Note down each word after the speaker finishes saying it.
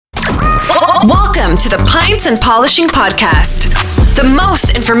Welcome to the Pints and Polishing Podcast, the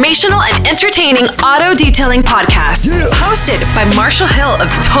most informational and entertaining auto detailing podcast, hosted by Marshall Hill of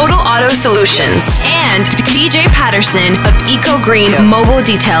Total Auto Solutions and DJ Patterson of Eco Green Mobile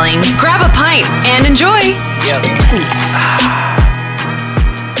Detailing. Grab a pint and enjoy.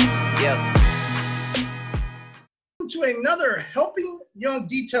 To another Helping Young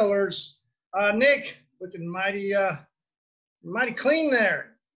Detailers. Nick, looking mighty clean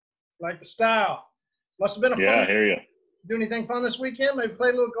there. Like the style. Must have been a fun. Yeah, I hear you. Do anything fun this weekend? Maybe play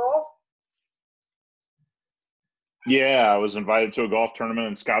a little golf? Yeah, I was invited to a golf tournament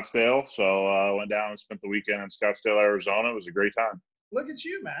in Scottsdale, so I went down and spent the weekend in Scottsdale, Arizona. It was a great time. Look at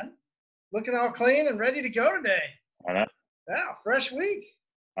you, man. Looking all clean and ready to go today. I know. Yeah, fresh week.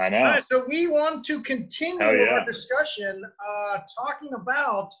 I know. All right, so we want to continue our discussion talking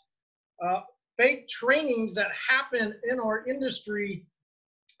about fake trainings that happen in our industry.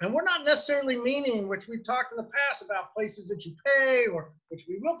 And we're not necessarily meaning, which we've talked in the past about places that you pay, or which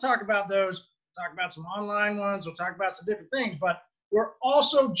we will talk about those, talk about some online ones, we'll talk about some different things, but we're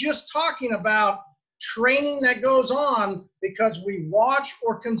also just talking about training that goes on because we watch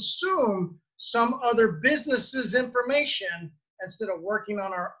or consume some other business's information instead of working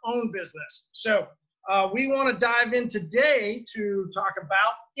on our own business. So we want to dive in today to talk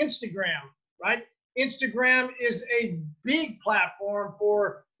about Instagram, right? Instagram is a big platform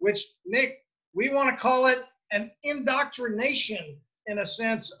for which, Nick, we want to call it an indoctrination in a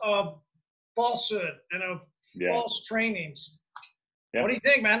sense of falsehood and of false trainings. What do you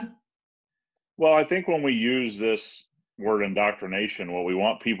think, man? Well, I think when we use this word indoctrination, what we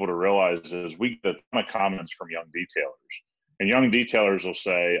want people to realize is we get a ton of comments from young detailers. And young detailers will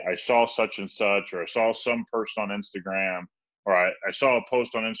say, I saw such and such, or I saw some person on Instagram, or I saw a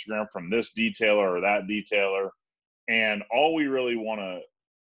post on Instagram from this detailer or that detailer. And all we really want to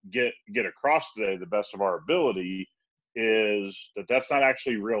get across today, the best of our ability, is that that's not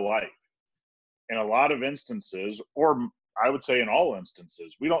actually real life. In a lot of instances, or I would say in all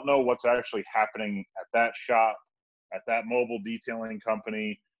instances, we don't know what's actually happening at that shop, at that mobile detailing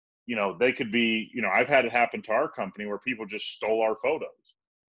company. You know, they could be, I've had it happen to our company where people just stole our photos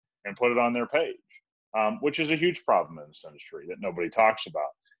and put it on their page, which is a huge problem in this industry that nobody talks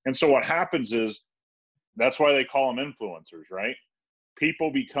about. And so what happens is, that's why they call them influencers, right?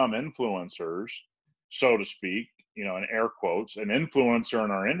 People become influencers, so to speak, in air quotes, an influencer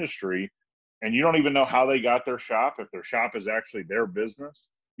in our industry, and you don't even know how they got their shop, if their shop is actually their business.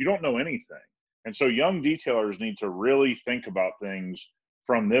 You don't know anything. And so young detailers need to really think about things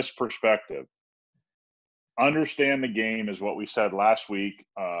from this perspective. Understand the game is what we said last week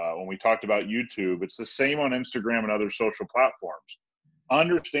when we talked about YouTube. It's the same on Instagram and other social platforms.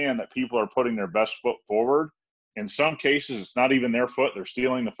 Understand that people are putting their best foot forward. In some cases, it's not even their foot. They're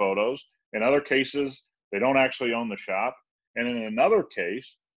stealing the photos. In other cases, they don't actually own the shop. And in another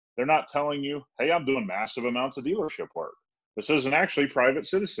case, they're not telling you, hey, I'm doing massive amounts of dealership work. This isn't actually private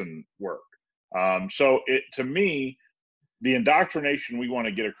citizen work. To me, the indoctrination we want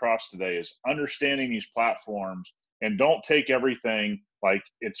to get across today is understanding these platforms, and don't take everything like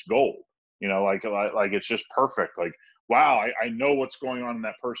it's gold, like it's just perfect. Like, wow, I know what's going on in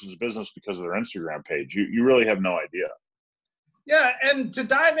that person's business because of their Instagram page. You really have no idea. Yeah, and to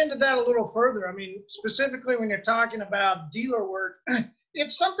dive into that a little further, I mean, specifically when you're talking about dealer work,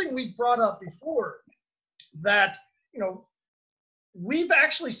 it's something we brought up before that, we've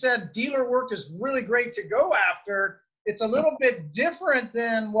actually said dealer work is really great to go after. It's a little bit different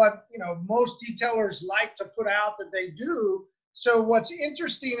than what, most detailers like to put out that they do. So what's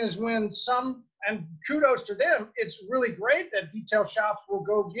interesting is when some, and kudos to them, it's really great that detail shops will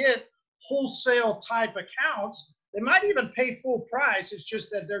go get wholesale type accounts. They might even pay full price. It's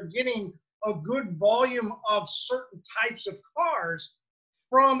just that they're getting a good volume of certain types of cars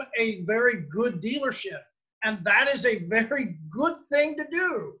from a very good dealership. And that is a very good thing to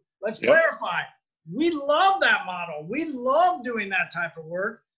do. Let's clarify. We love that model. We love doing that type of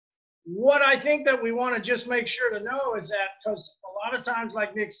work. What I think that we want to just make sure to know is that, because a lot of times,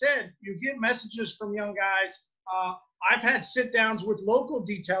 like Nick said, you get messages from young guys. I've had sit downs with local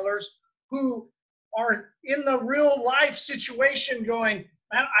detailers who are in the real life situation going,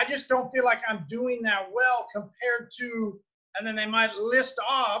 man, I just don't feel like I'm doing that well compared to, and then they might list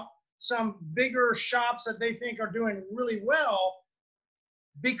off some bigger shops that they think are doing really well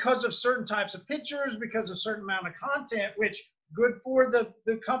because of certain types of pictures, because of certain amount of content, which good for the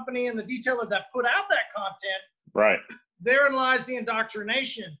company and the detailer that put out that content. Right. Therein lies the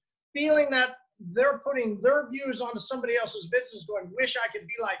indoctrination, feeling that they're putting their views onto somebody else's business going, wish I could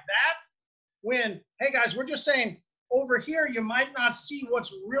be like that. When, hey guys, we're just saying over here, you might not see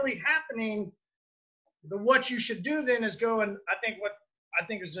what's really happening what you should do then is go, and I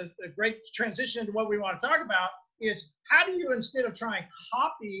think is a great transition to what we want to talk about is how do you, instead of trying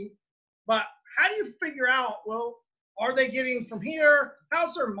copy, but how do you figure out, well, are they getting from here?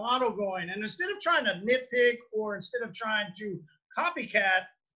 How's their model going? And instead of trying to nitpick or instead of trying to copycat,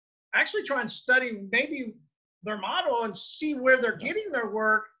 actually try and study maybe their model and see where they're getting their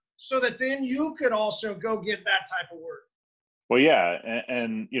work so that then you could also go get that type of work. Well, yeah.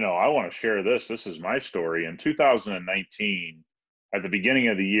 And you know, I want to share this. This is my story. In 2019, at the beginning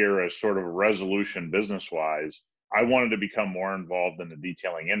of the year, as sort of a resolution business wise, I wanted to become more involved in the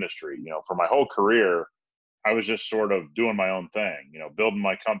detailing industry. You know, for my whole career, I was just sort of doing my own thing, you know, building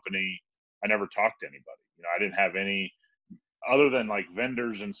my company. I never talked to anybody. You know, I didn't have any other than like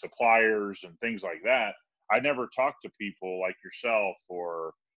vendors and suppliers and things like that. I never talked to people like yourself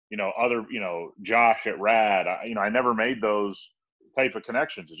or, you know, other, you know, Josh at Rad. You know, I never made those type of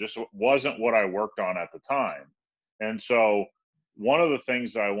connections. It just wasn't what I worked on at the time. And so one of the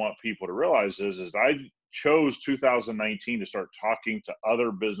things that I want people to realize is I chose 2019 to start talking to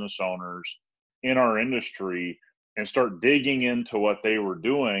other business owners in our industry and start digging into what they were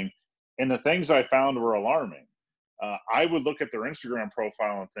doing. And the things I found were alarming. I would look at their Instagram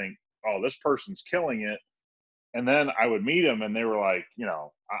profile and think, oh, this person's killing it. And then I would meet them and they were like, you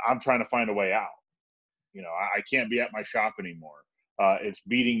know, I'm trying to find a way out. You know, I can't be at my shop anymore. It's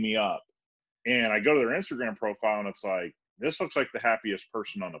beating me up. And I go to their Instagram profile and it's like, this looks like the happiest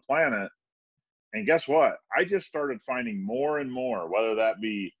person on the planet. And guess what? I just started finding more and more, whether that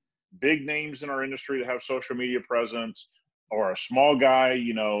be big names in our industry that have social media presence or a small guy,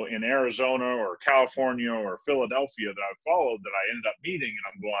 you know, in Arizona or California or Philadelphia that I followed that I ended up meeting.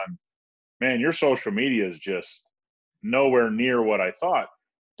 And I'm going, man, your social media is just nowhere near what I thought.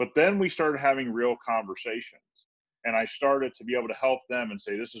 But then we started having real conversations and I started to be able to help them and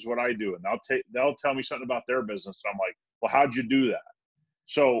say, this is what I do. And they'll tell me something about their business. And I'm like, well, how'd you do that?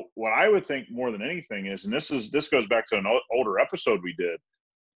 So what I would think more than anything is, and this goes back to an older episode we did,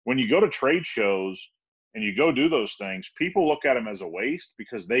 when you go to trade shows and you go do those things, people look at them as a waste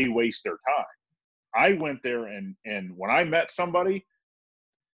because they waste their time. I went there and when I met somebody,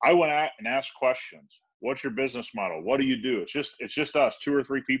 I went out and asked questions. What's your business model? What do you do? It's just us, 2 or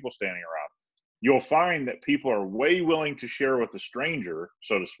 3 people standing around. You'll find that people are way willing to share with a stranger,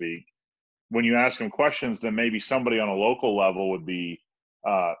 so to speak, when you ask them questions than maybe somebody on a local level would be,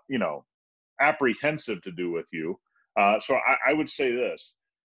 you know, apprehensive to do with you. So I would say this,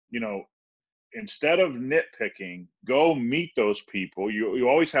 you know, instead of nitpicking, go meet those people. You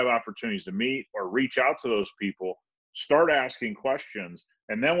always have opportunities to meet or reach out to those people, start asking questions.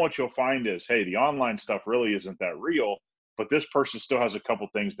 And then what you'll find is, hey, the online stuff really isn't that real, but this person still has a couple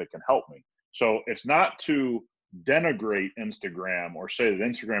things that can help me. So it's not to denigrate Instagram or say that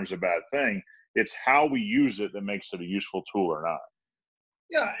Instagram's a bad thing. It's how we use it that makes it a useful tool or not.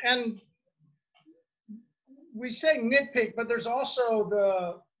 Yeah, and we say nitpick, but there's also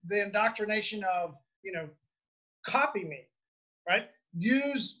the indoctrination of, you know, copy me, right?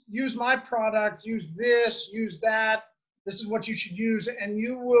 Use my product, use this, use that. This is what you should use, and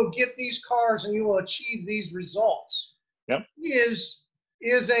you will get these cars and you will achieve these results. Yep.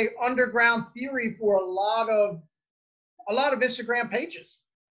 Is a underground theory for a lot of Instagram pages.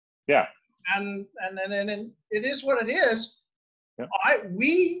 Yeah. And it is what it is. Yep.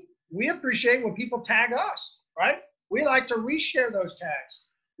 We appreciate when people tag us, right? We like to reshare those tags.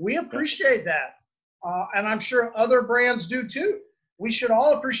 We appreciate that. And I'm sure other brands do too. We should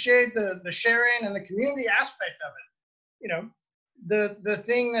all appreciate the sharing and the community aspect of it. You know, the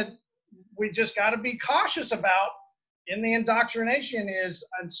thing that we just got to be cautious about in the indoctrination is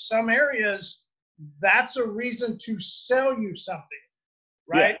in some areas, that's a reason to sell you something,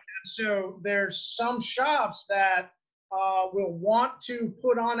 right? Yeah. So there's some shops that will want to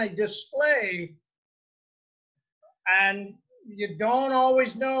put on a display, and you don't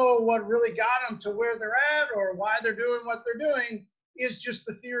always know what really got them to where they're at or why they're doing what they're doing. Is just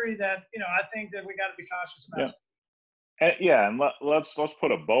the theory that, you know, I think that we got to be cautious about. Yeah. And let's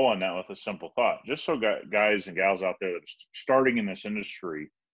put a bow on that with a simple thought. Just so guys and gals out there that are starting in this industry,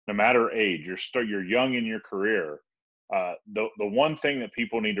 no matter age, you're young in your career. The one thing that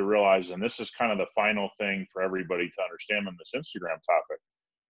people need to realize, and this is kind of the final thing for everybody to understand on this Instagram topic,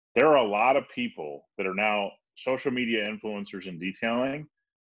 there are a lot of people that are now social media influencers in detailing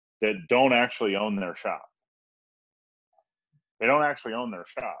that don't actually own their shop. They don't actually own their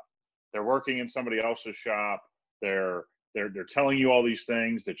shop. They're working in somebody else's shop. They're telling you all these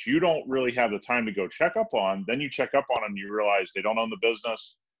things that you don't really have the time to go check up on. Then you check up on them and you realize they don't own the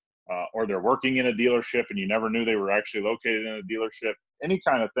business, or they're working in a dealership and you never knew they were actually located in a dealership, any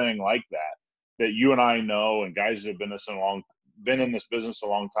kind of thing like that. that you and I know, and guys that have been in this business a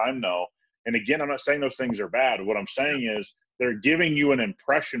long time know. And again, I'm not saying those things are bad. What I'm saying is they're giving you an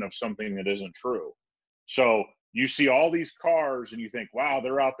impression of something that isn't true. So you see all these cars and you think, wow,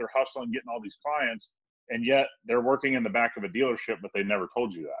 they're out there hustling, getting all these clients, and yet they're working in the back of a dealership, but they never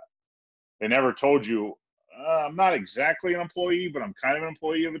told you that. They never told you, I'm not exactly an employee, but I'm kind of an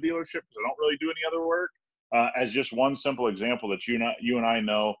employee of a dealership because I don't really do any other work. As just one simple example that you and I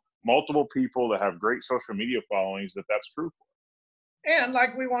know multiple people that have great social media followings that's true for. And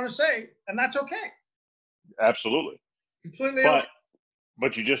like we want to say, and that's okay. Absolutely. Completely okay.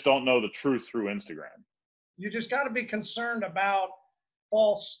 But you just don't know the truth through Instagram. You just got to be concerned about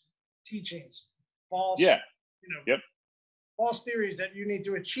false teachings, false, false theories that you need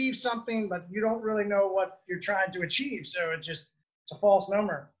to achieve something, but you don't really know what you're trying to achieve. So it's a false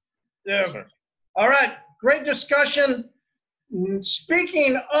number. Yeah. Yes, all right. Great discussion.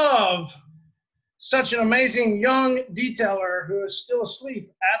 Speaking of such an amazing young detailer who is still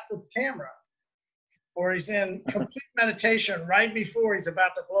asleep at the camera, or he's in complete meditation right before he's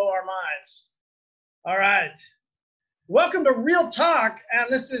about to blow our minds. All right. Welcome to Real Talk,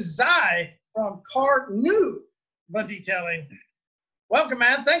 and this is Zai from Carnauba Detailing. Welcome,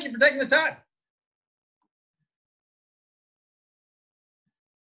 man. Thank you for taking the time.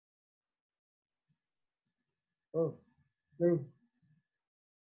 Oh, no.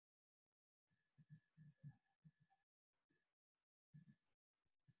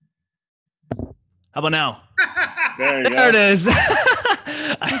 How about now? There it is.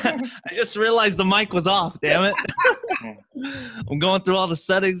 I just realized the mic was off. Damn it. I'm going through all the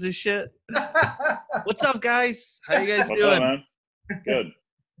settings and shit. What's up, guys? How you guys doing? Up, man? Good.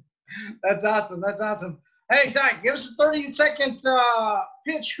 That's awesome. That's awesome. Hey, Zach, give us a 30-second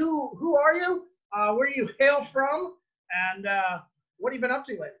pitch. Who are you? Where do you hail from? And what have you been up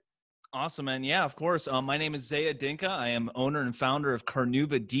to lately? Awesome, man. Yeah, of course. My name is Zaya Dinka. I am owner and founder of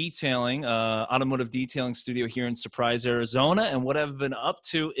Carnauba Detailing, automotive detailing studio here in Surprise, Arizona. And what I've been up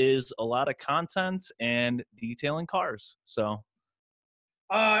to is a lot of content and detailing cars. So,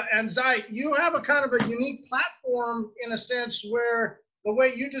 and Zai, you have a kind of a unique platform in a sense where the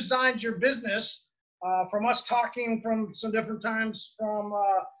way you designed your business, from us talking from some different times, from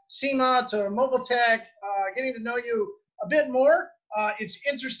SEMA to Mobile Tech, getting to know you a bit more. It's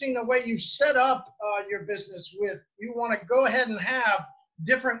interesting the way you set up your business with, you want to go ahead and have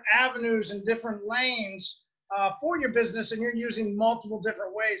different avenues and different lanes for your business, and you're using multiple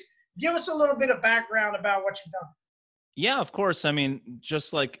different ways. Give us a little bit of background about what you've done. Yeah, of course. I mean,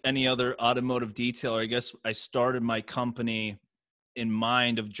 just like any other automotive detailer, I guess I started my company in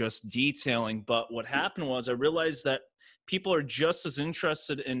mind of just detailing. But what happened was I realized that people are just as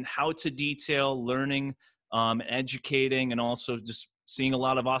interested in how to detail, learning, educating, and also just seeing a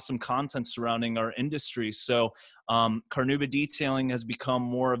lot of awesome content surrounding our industry. So Carnauba Detailing has become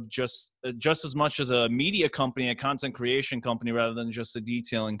more of just as much as a media company, a content creation company, rather than just a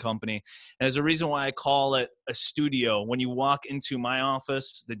detailing company. And there's a reason why I call it a studio. When you walk into my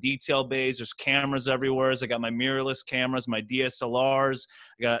office, the detail bays, there's cameras everywhere. I got my mirrorless cameras, my DSLRs.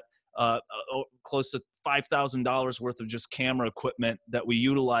 I got close to $5,000 worth of just camera equipment that we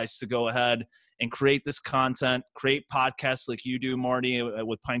utilize to go ahead and create this content, create podcasts like you do, Marty,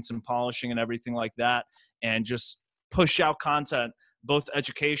 with Pints and Polishing and everything like that, and just push out content, both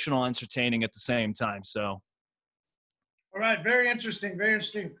educational and entertaining at the same time. So. All right. Very interesting. Very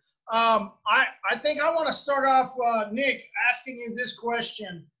interesting. I think I want to start off, Nick, asking you this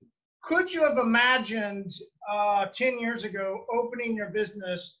question. Could you have imagined 10 years ago opening your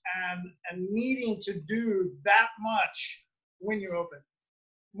business and needing to do that much when you opened?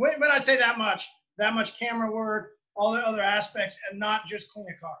 When I say that much camera work, all the other aspects, and not just clean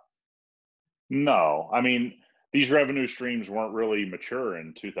a car. No, I mean, these revenue streams weren't really mature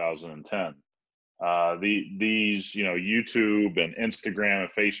in 2010. These, YouTube and Instagram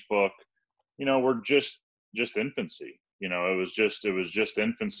and Facebook, were just infancy. It was just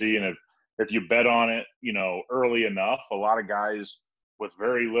infancy. And if you bet on it, early enough, a lot of guys with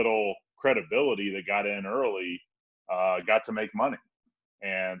very little credibility that got in early got to make money.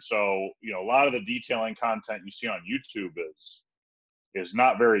 And so, a lot of the detailing content you see on YouTube is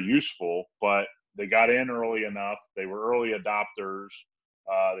not very useful, but they got in early enough. They were early adopters.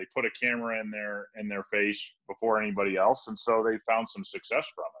 They put a camera in their face before anybody else. And so they found some success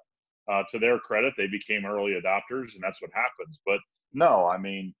from it. To their credit, they became early adopters, and that's what happens. But no, I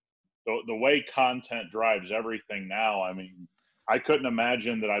mean, the way content drives everything now, I mean, I couldn't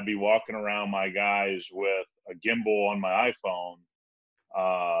imagine that I'd be walking around my guys with a gimbal on my iPhone,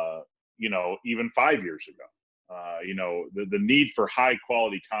 even 5 years ago. The need for high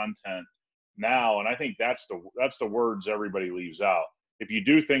quality content now. And I think that's the words everybody leaves out. If you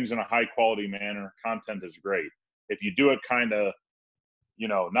do things in a high quality manner, content is great. If you do it kind of,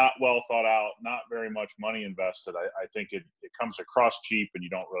 not well thought out, not very much money invested, I think it comes across cheap and you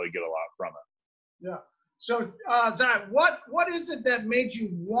don't really get a lot from it. Yeah. So, Zach, what is it that made you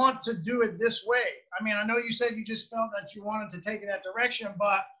want to do it this way? I mean, I know you said you just felt that you wanted to take it that direction,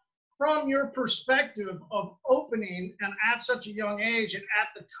 but from your perspective of opening and at such a young age and at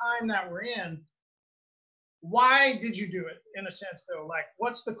the time that we're in, why did you do it in a sense though? Like,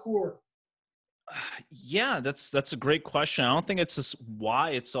 what's the core? Yeah, that's a great question. I don't think it's just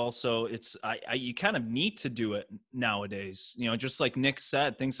why. It's also you kind of need to do it nowadays. Just like Nick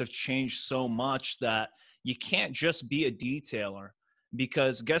said, things have changed so much that you can't just be a detailer,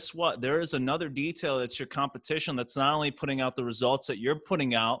 because guess what? There is another detailer that's your competition that's not only putting out the results that you're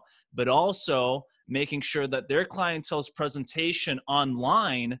putting out, but also making sure that their clientele's presentation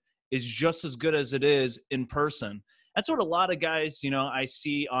online is just as good as it is in person. That's what a lot of guys, I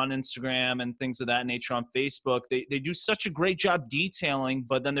see on Instagram and things of that nature, on Facebook. They do such a great job detailing,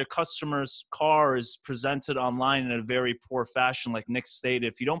 but then their customer's car is presented online in a very poor fashion. Like Nick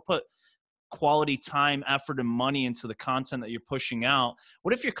stated, if you don't put quality time, effort, and money into the content that you're pushing out,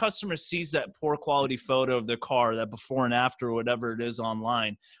 what if your customer sees that poor quality photo of their car, that before and after, or whatever it is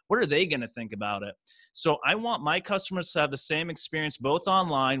online? What are they going to think about it? So I want my customers to have the same experience both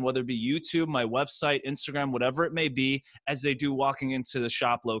online, whether it be YouTube, my website, Instagram, whatever it may be, as they do walking into the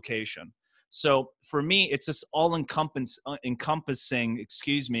shop location. So for me, it's just all encompassing,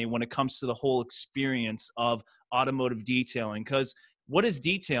 when it comes to the whole experience of automotive detailing. Because what is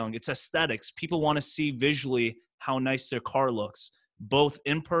detailing? It's aesthetics. People want to see visually how nice their car looks, both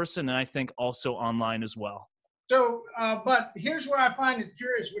in person and I think also online as well. So, but here's where I find it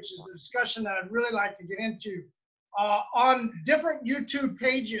curious, which is the discussion that I'd really like to get into. On different YouTube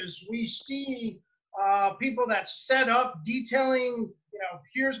pages, we see people that set up detailing,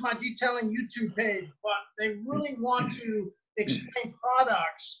 here's my detailing YouTube page, but they really want to explain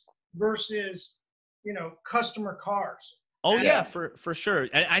products versus, customer cars. Oh yeah, for sure.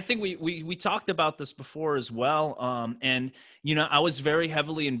 And I think we talked about this before as well. And I was very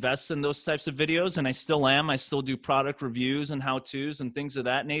heavily invested in those types of videos, and I still am. I still do product reviews and how-tos and things of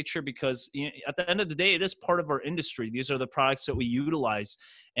that nature, because at the end of the day, it is part of our industry. These are the products that we utilize.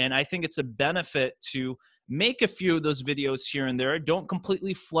 And I think it's a benefit to make a few of those videos here and there. Don't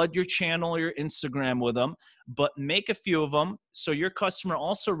completely flood your channel or your Instagram with them, but make a few of them so your customer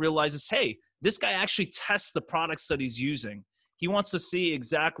also realizes, hey, this guy actually tests the products that he's using. He wants to see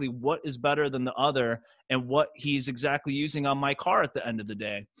exactly what is better than the other and what he's exactly using on my car at the end of the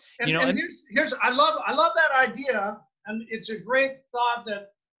day. And here's I love that idea, and it's a great thought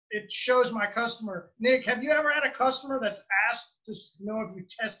that it shows my customer. Nick, have you ever had a customer that's asked to know if you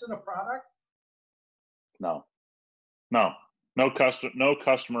tested a product? No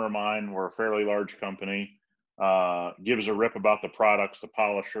customer of mine. We're a fairly large company. Gives a rip about the products, the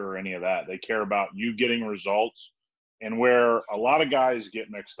polisher, or any of that. They care about you getting results. And where a lot of guys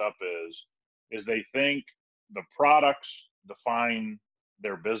get mixed up is they think the products define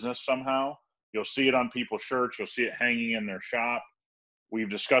their business somehow. You'll see it on people's shirts. You'll see it hanging in their shop. We've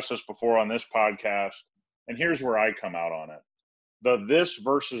discussed this before on this podcast. And here's where I come out on it. The this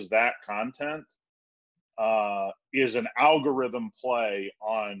versus that content is an algorithm play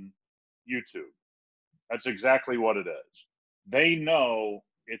on YouTube. That's exactly what it is. They know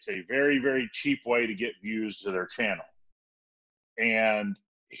it's a very, very cheap way to get views to their channel. And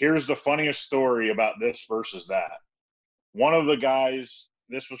here's the funniest story about this versus that. One of the guys,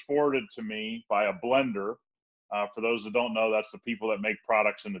 this was forwarded to me by a blender. For those that don't know, that's the people that make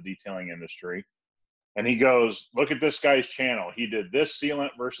products in the detailing industry. And he goes, look at this guy's channel. He did this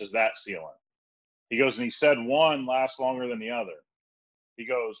sealant versus that sealant. He goes, and he said one lasts longer than the other. He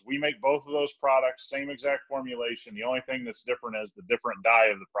goes, we make both of those products, same exact formulation. The only thing that's different is the different dye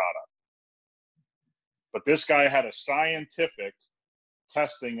of the product. But this guy had a scientific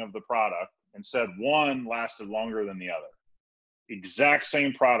testing of the product and said one lasted longer than the other. Exact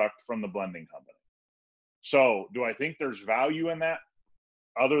same product from the blending company. So do I think there's value in that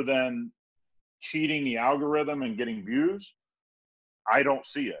other than cheating the algorithm and getting views? I don't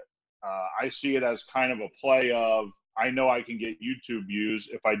see it. I see it as kind of a play of, I know I can get YouTube views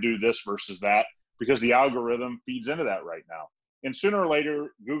if I do this versus that, because the algorithm feeds into that right now. And sooner or later,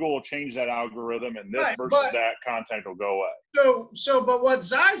 Google will change that algorithm, and this versus that content will go away. But what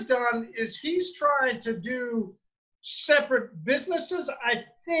Zai's done is he's trying to do separate businesses, I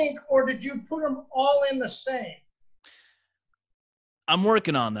think, or did you put them all in the same? I'm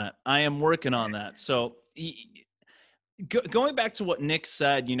working on that. I am working on that. So Going back to what Nick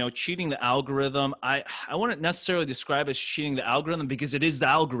said, cheating the algorithm, I wouldn't necessarily describe it as cheating the algorithm because it is the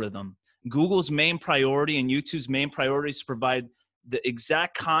algorithm. Google's main priority and YouTube's main priority is to provide the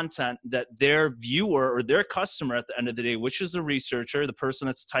exact content that their viewer or their customer at the end of the day, which is the researcher, the person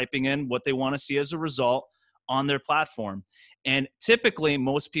that's typing in what they want to see as a result on their platform. And typically,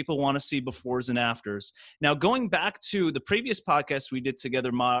 most people want to see befores and afters. Now, going back to the previous podcast we did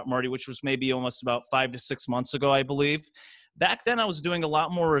together, Marty, which was maybe almost about 5 to 6 months ago, I believe. Back then, I was doing a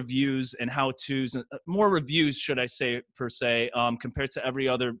lot more reviews and how-tos, more reviews, should I say, per se, compared to every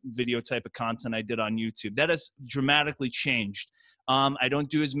other video type of content I did on YouTube. That has dramatically changed. I don't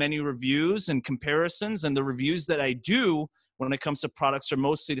do as many reviews and comparisons, and the reviews that I do when it comes to products are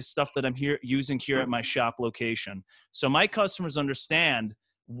mostly the stuff that I'm using here at my shop location. So my customers understand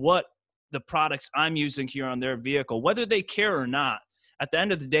what the products I'm using here on their vehicle, whether they care or not. At the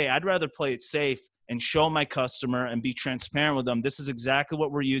end of the day, I'd rather play it safe and show my customer and be transparent with them. This is exactly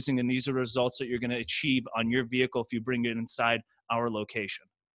what we're using, and these are the results that you're going to achieve on your vehicle if you bring it inside our location.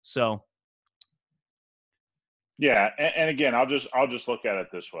 So. Yeah, and again, I'll just look at it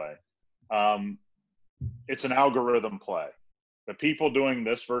this way. It's an algorithm play. The people doing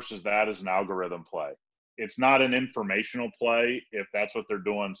this versus that is an algorithm play. It's not an informational play if that's what they're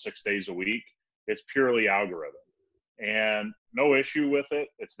doing 6 days a week. It's purely algorithm. And no issue with it.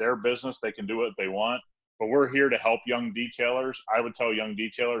 It's their business. They can do what they want. But we're here to help young detailers. I would tell young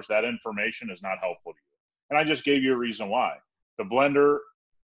detailers that information is not helpful to you. And I just gave you a reason why. The blender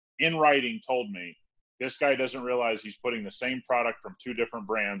in writing told me this guy doesn't realize he's putting the same product from 2 different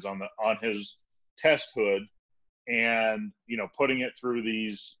brands on his test hood and putting it through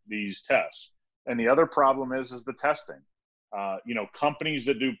these tests. And the other problem is the testing. Companies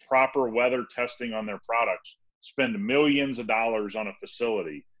that do proper weather testing on their products spend millions of dollars on a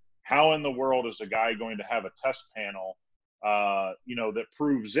facility. How in the world is a guy going to have a test panel that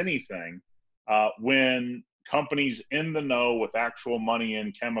proves anything when companies in the know with actual money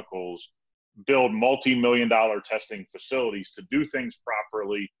in chemicals build multi-million-dollar testing facilities to do things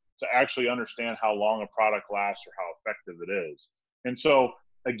properly, to actually understand how long a product lasts or how effective it is. And so,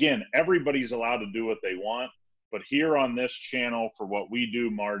 again, everybody's allowed to do what they want, but here on this channel for what we do,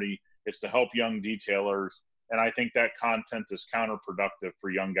 Marty, it's to help young detailers. And I think that content is counterproductive for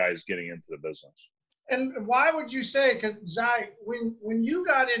young guys getting into the business. And why would you say, because Zai, when you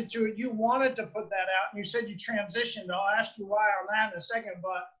got into it, you wanted to put that out, and you said you transitioned. I'll ask you why on that in a second,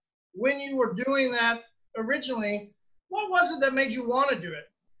 but when you were doing that originally, what was it that made you want to do it?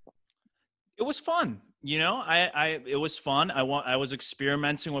 It was fun. It was fun. I was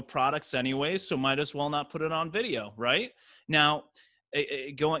experimenting with products anyway, so might as well not put it on video, right? Now,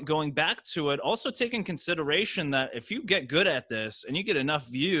 going back to it, also take in consideration that if you get good at this and you get enough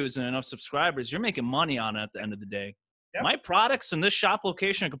views and enough subscribers, you're making money on it at the end of the day. Yep. My products in this shop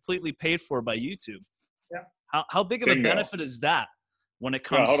location are completely paid for by YouTube. Yep. How big of a benefit is that when it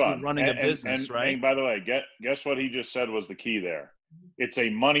comes to running a business, right? And by the way, guess what he just said was the key there. It's a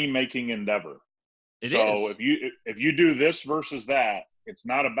money-making endeavor. So if you do this versus that, it's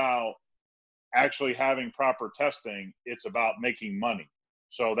not about actually having proper testing. It's about making money.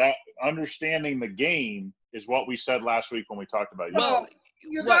 So that understanding the game is what we said last week when we talked about. Well,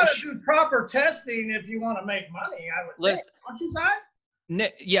 you got to do proper testing if you want to make money. I would think. Don't you, Si?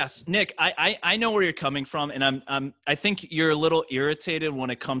 Nick, yes, Nick, I know where you're coming from, and I think you're a little irritated when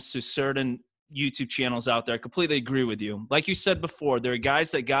it comes to certain YouTube channels out there. I completely agree with you. Like you said before, there are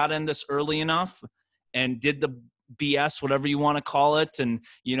guys that got in this early enough and did the BS, whatever you want to call it, and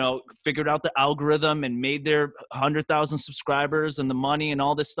figured out the algorithm and made their 100,000 subscribers and the money and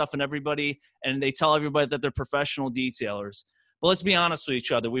all this stuff, and they tell everybody that they're professional detailers. But let's be honest with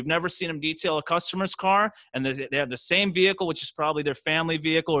each other. We've never seen them detail a customer's car, and they have the same vehicle, which is probably their family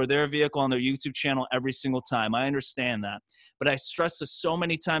vehicle or their vehicle on their YouTube channel every single time. I understand that. But I stress this so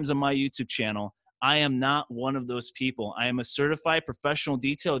many times on my YouTube channel. I am not one of those people. I am a certified professional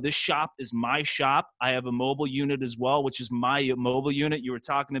detailer. This shop is my shop. I have a mobile unit as well, which is my mobile unit. You were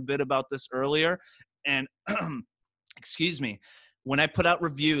talking a bit about this earlier. And excuse me. When I put out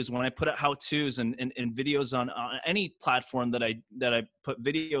reviews, when I put out how-tos and videos on any platform that I put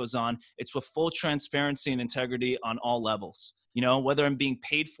videos on, it's with full transparency and integrity on all levels. Whether I'm being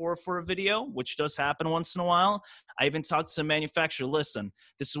paid for a video, which does happen once in a while. I even talked to the manufacturer, listen,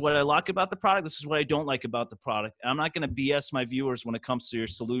 this is what I like about the product. This is what I don't like about the product. I'm not going to BS my viewers when it comes to your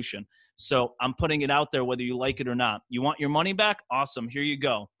solution. So I'm putting it out there whether you like it or not. You want your money back? Awesome. Here you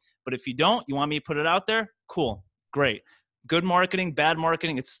go. But if you don't, you want me to put it out there? Cool. Great. Good marketing, bad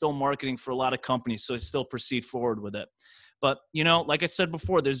marketing, it's still marketing for a lot of companies, so I still proceed forward with it. But, like I said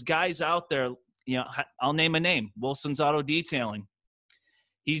before, there's guys out there you know, I'll name a name, Wilson's Auto Detailing.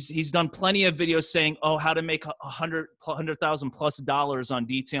 He's done plenty of videos saying, oh, how to make $100,000+ on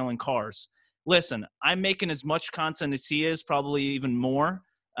detailing cars. Listen, I'm making as much content as he is, probably even more.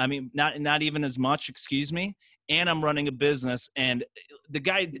 I mean, not even as much, excuse me. And I'm running a business. And the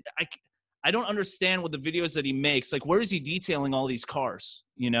guy, I don't understand what the videos that he makes. Like, where is he detailing all these cars?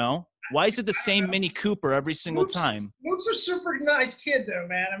 You know, why is it the same Mini Cooper every single time? Luke's a super nice kid, though,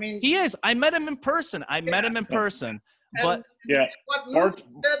 man. I mean, he is. I met him in person. But yeah, what Luke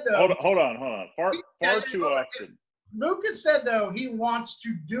said, though, hold on. Far too often. Lucas said, though, he wants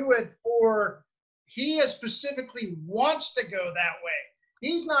to do it he specifically wants to go that way.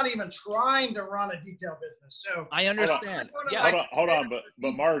 He's not even trying to run a detail business. So I understand. Hold on.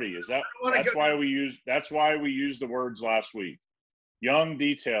 But Marty, that's why we use the words last week. Young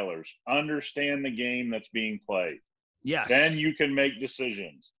detailers, understand the game that's being played. Yes. Then you can make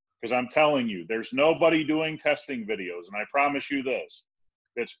decisions. Because I'm telling you, there's nobody doing testing videos, and I promise you this,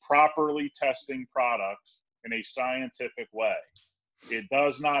 that's properly testing products in a scientific way. It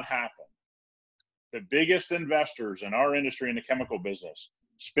does not happen. The biggest investors in our industry in the chemical business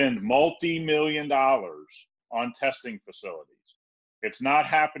spend multi-million dollars on testing facilities. It's not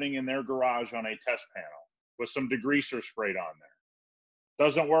happening in their garage on a test panel with some degreaser sprayed on there.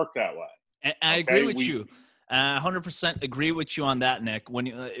 Doesn't work that way. And I agree with you. 100% agree with you on that, Nick.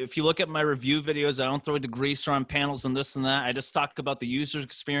 If you look at my review videos, I don't throw degreaser on panels and this and that. I just talk about the user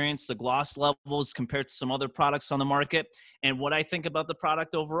experience, the gloss levels compared to some other products on the market, and what I think about the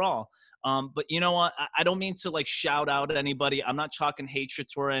product overall. But you know what? I don't mean to like shout out at anybody. I'm not talking hatred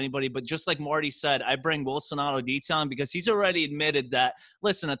toward anybody, but just like Marty said, I bring Wilson Auto Detailing because he's already admitted that,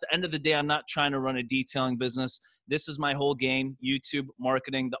 listen, at the end of the day, I'm not trying to run a detailing business. This is my whole game. YouTube,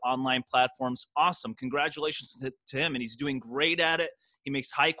 marketing, the online platforms. Awesome. Congratulations to him. And he's doing great at it. He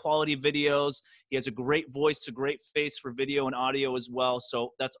makes high quality videos. He has a great voice, a great face for video and audio as well.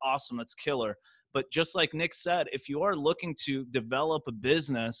 So that's awesome. That's killer. But just like Nick said, if you are looking to develop a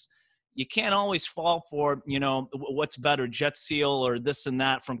business, you can't always fall for, you know, what's better, Jet Seal or this and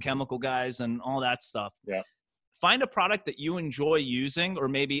that from chemical guys and all that stuff. Yeah. Find a product that you enjoy using, or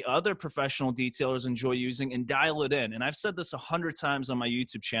maybe other professional detailers enjoy using, and dial it in. And I've said this 100 times on my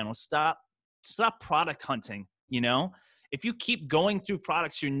YouTube channel. Stop product hunting. You know, if you keep going through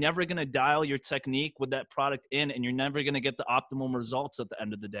products, you're never going to dial your technique with that product in, and you're never going to get the optimum results at the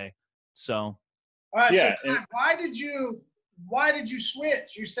end of the day. So, all right. Yeah, so why did you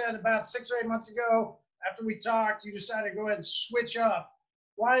switch? You said about 6 or 8 months ago, after we talked, you decided to go ahead and switch up.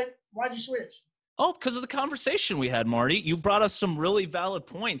 Why'd you switch? Oh, because of the conversation we had, Marty. You brought up some really valid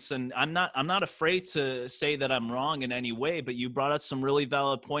points, and I'm not afraid to say that I'm wrong in any way, but you brought up some really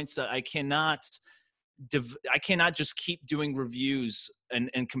valid points that I cannot just keep doing reviews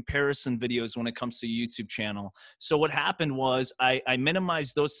and comparison videos when it comes to YouTube channel. So what happened was I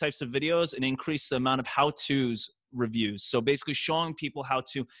minimized those types of videos and increased the amount of how-tos reviews. So basically showing people how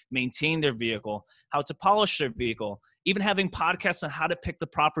to maintain their vehicle, how to polish their vehicle, even having podcasts on how to pick the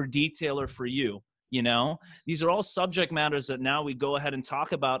proper detailer for you. You know, these are all subject matters that now we go ahead and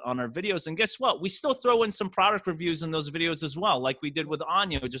talk about on our videos. And guess what? We still throw in some product reviews in those videos as well, like we did with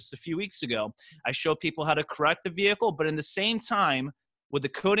Anya just a few weeks ago. I show people how to correct the vehicle, but in the same time, with the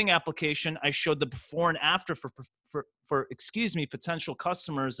coating application, I showed the before and after for potential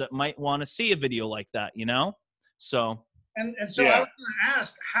customers that might want to see a video like that, you know? So. And so yeah. I was going to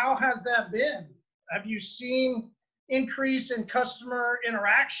ask, how has that been? Have you seen increase in customer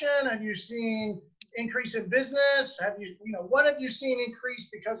interaction? Have you seen increase in business? What have you seen increase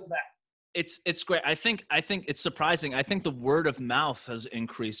because of that? It's great. I think it's surprising. I think the word of mouth has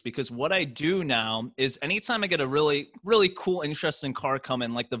increased because what I do now is anytime I get a really, really cool, interesting car come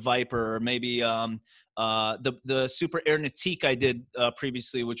in, like the Viper or maybe the Super Air Nautique I did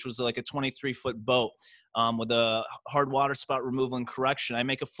previously, which was like a 23-foot boat with a hard water spot removal and correction. I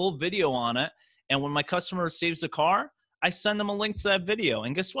make a full video on it. And when my customer receives the car, I send them a link to that video.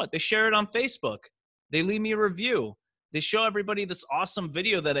 And guess what? They share it on Facebook. They leave me a review. They show everybody this awesome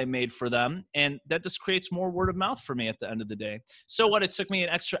video that I made for them. And that just creates more word of mouth for me at the end of the day. So what? It took me an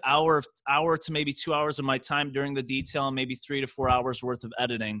extra hour to maybe 2 hours of my time during the detail and maybe 3 to 4 hours worth of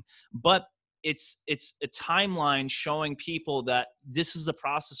editing. But it's a timeline showing people that this is the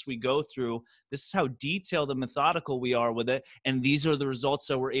process we go through. This is how detailed and methodical we are with it. And these are the results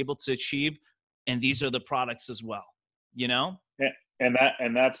that we're able to achieve. And these are the products as well, you know? And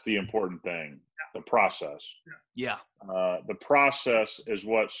that's the important thing, the process. Yeah. The process is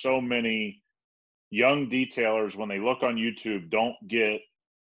what so many young detailers, when they look on YouTube, don't get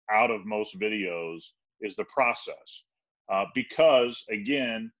out of most videos is the process. Because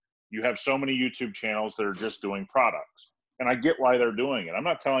again, You have so many YouTube channels that are just doing products. And I get why they're doing it. I'm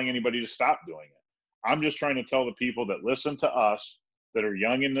not telling anybody to stop doing it. I'm just trying to tell the people that listen to us that are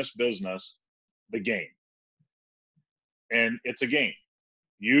young in this business, the game. And it's a game.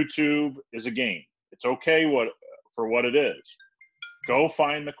 YouTube is a game. It's okay for what it is. Go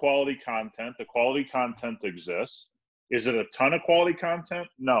find the quality content. The quality content exists. Is it a ton of quality content?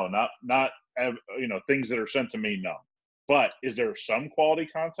 No, not things that are sent to me, no. But is there some quality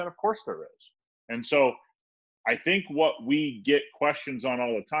content? Of course there is. And so I think what we get questions on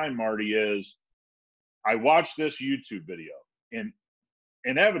all the time, Marty, is I watch this YouTube video and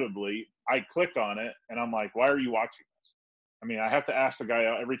inevitably I click on it and I'm like, why are you watching this? I mean, I have to ask the guy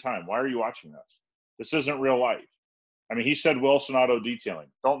every time, why are you watching this? This isn't real life. I mean, he said Wilson Auto Detailing.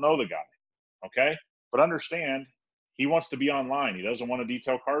 Don't know the guy, okay? But understand, he wants to be online. He doesn't want to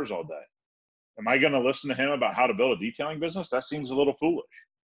detail cars all day. Am I going to listen to him about how to build a detailing business? That seems a little foolish.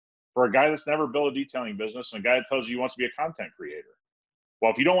 For a guy that's never built a detailing business and a guy that tells you he wants to be a content creator.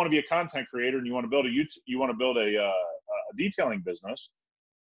 Well, if you don't want to be a content creator and you want to build a detailing business,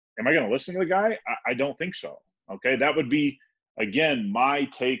 am I going to listen to the guy? I don't think so. Okay, that would be, again, my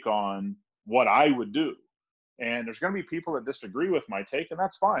take on what I would do. And there's going to be people that disagree with my take, and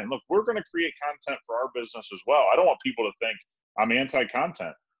that's fine. Look, we're going to create content for our business as well. I don't want people to think I'm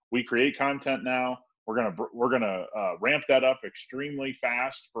anti-content. We create content now. We're gonna ramp that up extremely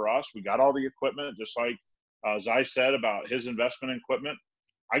fast for us. We got all the equipment, just like Zai said about his investment in equipment.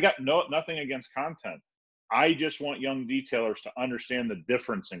 I got nothing against content. I just want young detailers to understand the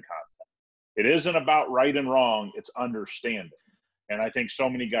difference in content. It isn't about right and wrong, it's understanding. And I think so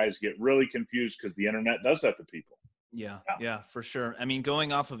many guys get really confused because the internet does that to people. Yeah, for sure. I mean,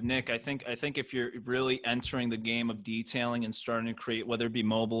 going off of Nick, I think if you're really entering the game of detailing and starting to create, whether it be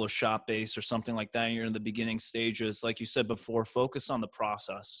mobile or shop based or something like that, and you're in the beginning stages, like you said before, focus on the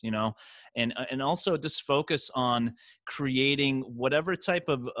process, and also just focus on creating whatever type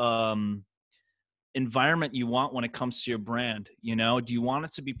of environment you want when it comes to your brand. Do you want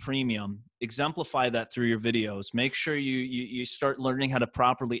it to be premium? Exemplify that through your videos. Make sure you start learning how to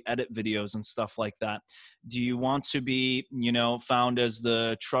properly edit videos and stuff like that. Do you want to be found as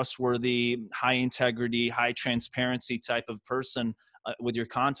the trustworthy, high integrity, high transparency type of person with your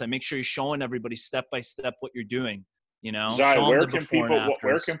content? Make sure you're showing everybody step by step what you're doing. Zai, where can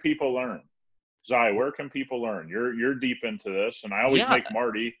people learn? Zai, where can people learn? You're deep into this, and I always make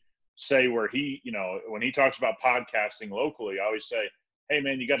Marty say where he, when he talks about podcasting locally, I always say, hey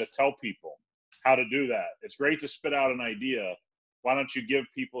man, you got to tell people how to do that. It's great to spit out an idea. Why don't you give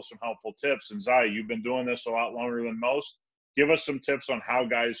people some helpful tips? And Zai, you've been doing this a lot longer than most. Give us some tips on how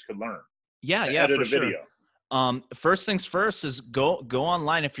guys could learn. Edit a video. First things first is go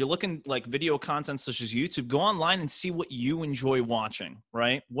online. If you're looking like video content such as YouTube, go online and see what you enjoy watching,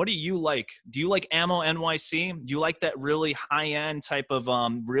 right? What do you like? Do you like Ammo NYC? Do you like that really high-end type of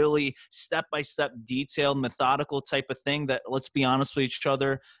really step-by-step detailed methodical type of thing that, let's be honest with each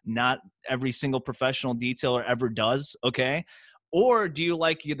other, not every single professional detailer ever does, okay? Or do you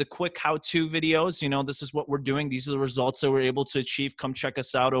like the quick how-to videos? This is what we're doing. These are the results that we're able to achieve. Come check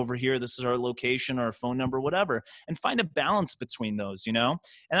us out over here. This is our location, our phone number, whatever. And find a balance between those, And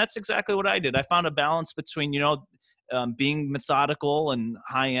that's exactly what I did. I found a balance between, being methodical and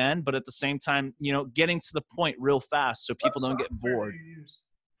high-end, but at the same time, getting to the point real fast so people don't get bored.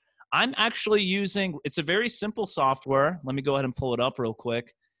 I'm actually using, it's a very simple software. Let me go ahead and pull it up real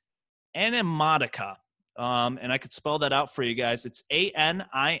quick. Animatica. And I could spell that out for you guys. It's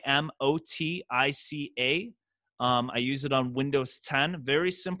Animotica. I use it on Windows 10. Very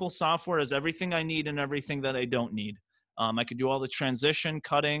simple software, has everything I need and everything that I don't need. I could do all the transition,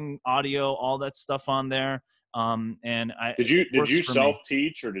 cutting, audio, all that stuff on there. Did you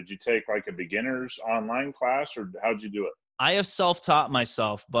self-teach, or did you take like a beginner's online class, or how'd you do it? I have self-taught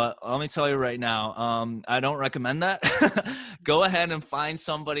myself, but let me tell you right now, I don't recommend that. Go ahead and find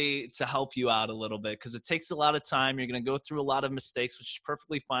somebody to help you out a little bit, because it takes a lot of time. You're going to go through a lot of mistakes, which is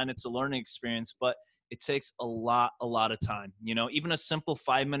perfectly fine. It's a learning experience, but it takes a lot of time. Even a simple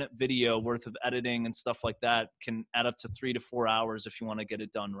 5-minute video worth of editing and stuff like that can add up to 3 to 4 hours if you want to get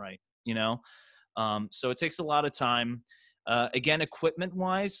it done right, So it takes a lot of time. Again,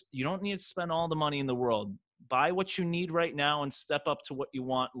 equipment-wise, you don't need to spend all the money in the world. Buy what you need right now and step up to what you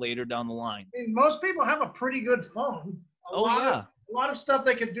want later down the line. I mean, most people have a pretty good phone. A lot of stuff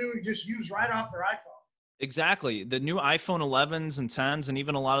they could do, just use right off their iPhone. Exactly. The new iPhone 11s and 10s and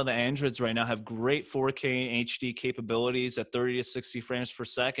even a lot of the Androids right now have great 4K and HD capabilities at 30 to 60 frames per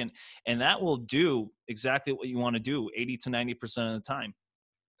second. And that will do exactly what you want to do 80 to 90% of the time.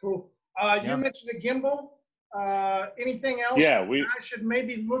 Cool. You mentioned a gimbal. Anything else I should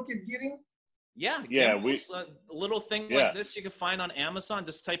maybe look at getting? Yeah, gimbals, a little thing like this you can find on Amazon.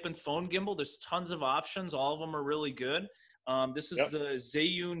 Just type in phone gimbal. There's tons of options. All of them are really good. This is the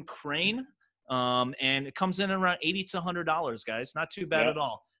Zhiyun Crane, and it comes in around $80 to $100, guys. Not too bad at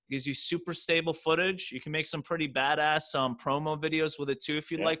all. Gives you super stable footage. You can make some pretty badass promo videos with it too if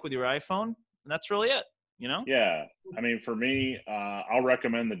you'd like with your iPhone. And that's really it, you know? Yeah. I mean, for me, I'll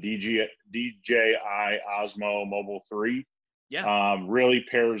recommend the DJI Osmo Mobile 3. Yeah. Really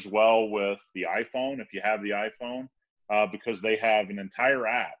pairs well with the iPhone if you have the iPhone, because they have an entire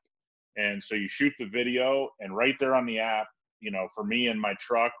app. And so you shoot the video, and right there on the app, you know, for me in my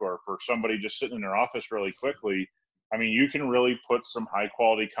truck or for somebody just sitting in their office really quickly, I mean, you can really put some high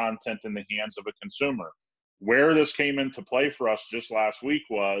quality content in the hands of a consumer. Where this came into play for us just last week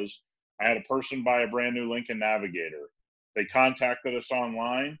was I had a person buy a brand new Lincoln Navigator. They contacted us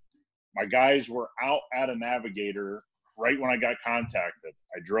online. My guys were out at a Navigator right when I got contacted.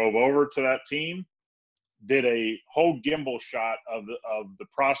 I drove over to that team, did a whole gimbal shot of the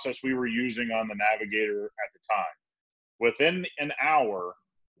process we were using on the Navigator at the time. Within an hour,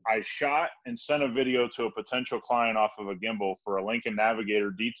 I shot and sent a video to a potential client off of a gimbal for a Lincoln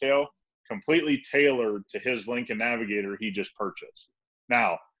Navigator detail, completely tailored to his Lincoln Navigator he just purchased.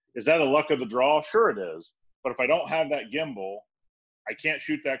 Now, is that a luck of the draw? Sure it is. But if I don't have that gimbal, I can't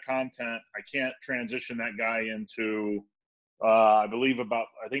shoot that content. I can't transition that guy into, I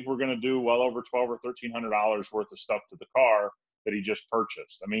think we're going to do well over $1,200 or $1,300 worth of stuff to the car that he just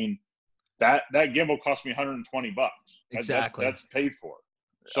purchased. I mean, that gimbal cost me $120. Exactly. That's paid for.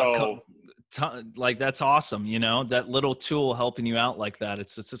 So like, that's awesome. You know, that little tool helping you out like that.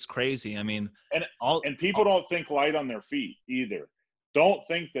 It's just crazy. I mean, and people don't think light on their feet either. Don't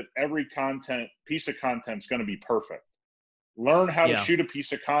think that every piece of content is going to be perfect. Learn how to shoot a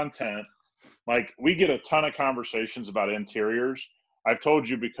piece of content. Like, we get a ton of conversations about interiors. I've told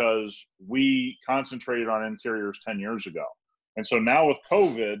you because we concentrated on interiors 10 years ago. And so now with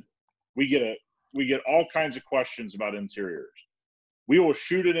COVID, we get all kinds of questions about interiors. We will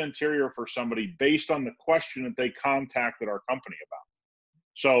shoot an interior for somebody based on the question that they contacted our company about.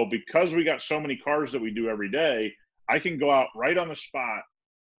 So because we got so many cars that we do every day, I can go out right on the spot,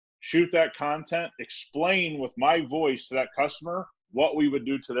 shoot that content, explain with my voice to that customer what we would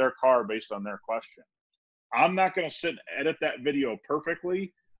do to their car based on their question. I'm not going to sit and edit that video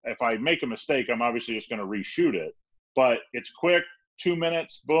perfectly. If I make a mistake, I'm obviously just going to reshoot it. But it's quick, 2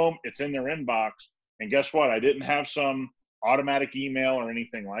 minutes, boom, it's in their inbox. And guess what? I didn't have some automatic email or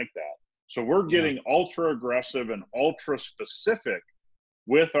anything like that. So we're getting ultra aggressive and ultra specific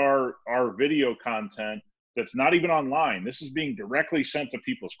with our video content that's not even online. This is being directly sent to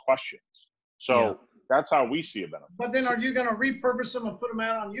people's questions. So that's how we see it benefit. But then are you going to repurpose them and put them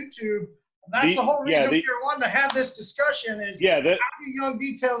out on YouTube? That's the whole reason we're wanting to have this discussion is how do young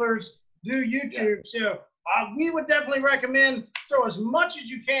detailers do YouTube? So we would definitely recommend throw as much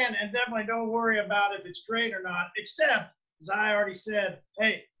as you can and definitely don't worry about if it's great or not, except, as I already said,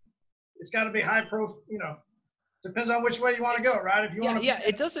 hey, it's got to be high profile, you know, depends on which way you want to go, right? If you want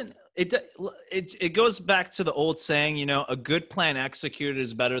to, it goes back to the old saying, you know, a good plan executed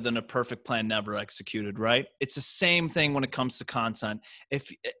is better than a perfect plan never executed, right? It's the same thing when it comes to content.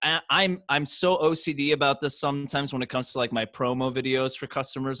 If I'm so OCD about this sometimes when it comes to like my promo videos for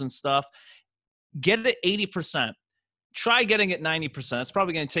customers and stuff, get it 80%. Try getting it 90%. That's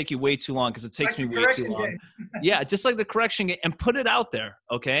probably going to take you way too long because it takes me way too long. Yeah, just like the correction game, and put it out there,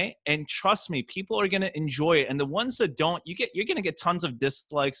 okay? And trust me, people are going to enjoy it. And the ones that don't, you're going to get tons of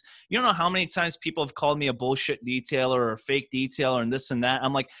dislikes. You don't know how many times people have called me a bullshit detailer or a fake detailer and this and that.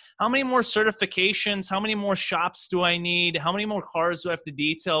 I'm like, how many more certifications? How many more shops do I need? How many more cars do I have to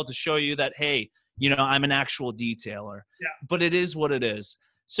detail to show you that, hey, you know, I'm an actual detailer? Yeah. But it is what it is.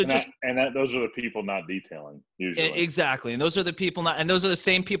 So those are the people not detailing usually. Exactly. And those are the people those are the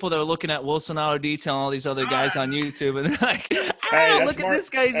same people that are looking at Wilson Auto Detail and all these other guys on YouTube. And they're like, look at this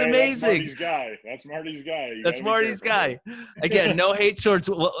guy. He's amazing. That's Marty's guy. That's Marty's guy. Again, no hate towards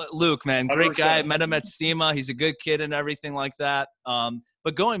Luke, man. Great 100%. Guy. Met him at SEMA. He's a good kid and everything like that.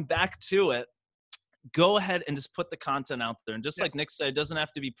 But going back to it, go ahead and just put the content out there. And just like Nick said, it doesn't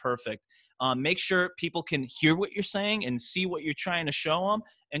have to be perfect. Make sure people can hear what you're saying and see what you're trying to show them.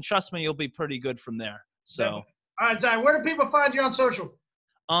 And trust me, you'll be pretty good from there. So, all right, Zach, where do people find you on social?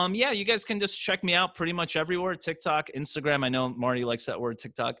 You guys can just check me out pretty much everywhere. TikTok, Instagram. I know Marty likes that word,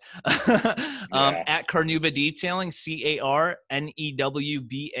 TikTok. At Carnewba Detailing, CARNEWBA,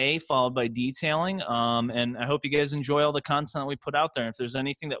 followed by detailing. And I hope you guys enjoy all the content that we put out there. If there's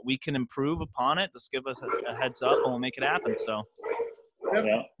anything that we can improve upon it, just give us a heads up and we'll make it happen. So,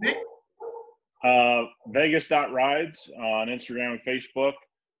 Vegas.rides on Instagram and Facebook.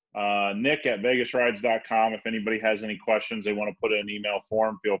 Nick at vegasrides.com. If anybody has any questions, they want to put in an email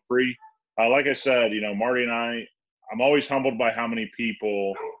form, feel free. Like I said, Marty and I'm always humbled by how many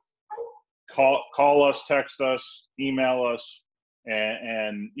people call us, text us, email us,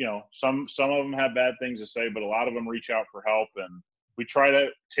 and some of them have bad things to say, but a lot of them reach out for help, and we try to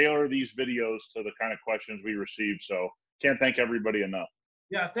tailor these videos to the kind of questions we receive. So can't thank everybody enough.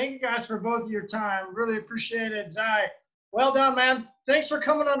 Yeah, thank you guys for both of your time. Really appreciate it. Zai, well done, man. Thanks for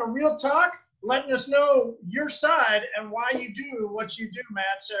coming on a Real Talk, letting us know your side and why you do what you do, man.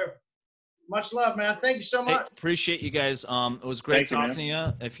 So much love, man. Thank you so much. Hey, appreciate you guys. It was great talking to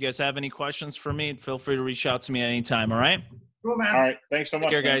you. If you guys have any questions for me, feel free to reach out to me at any time. All right. Cool, man. All right. Thanks so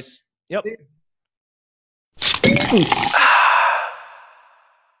much. Take care, guys. Yep.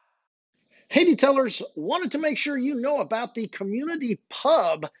 Hey, Detailers, wanted to make sure you know about the community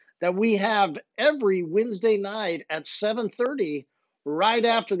pub that we have every Wednesday night at 7:30 right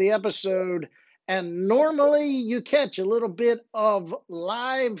after the episode. And normally you catch a little bit of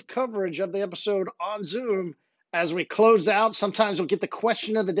live coverage of the episode on Zoom as we close out. Sometimes we'll get the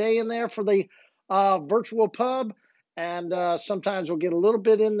question of the day in there for the virtual pub, and sometimes we'll get a little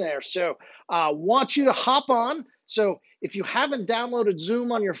bit in there. So want you to hop on. So if you haven't downloaded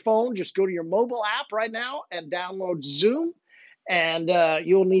Zoom on your phone, just go to your mobile app right now and download Zoom. And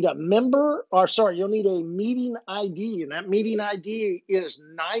you'll need a you'll need a meeting ID. And that meeting ID is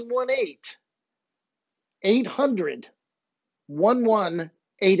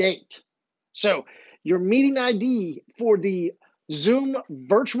 918-800-1188. So your meeting ID for the Zoom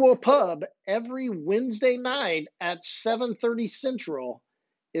virtual pub every Wednesday night at 7:30 Central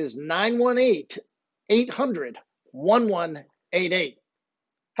is 918-800-1188. Hey,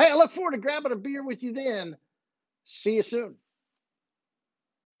 I look forward to grabbing a beer with you then. See you soon.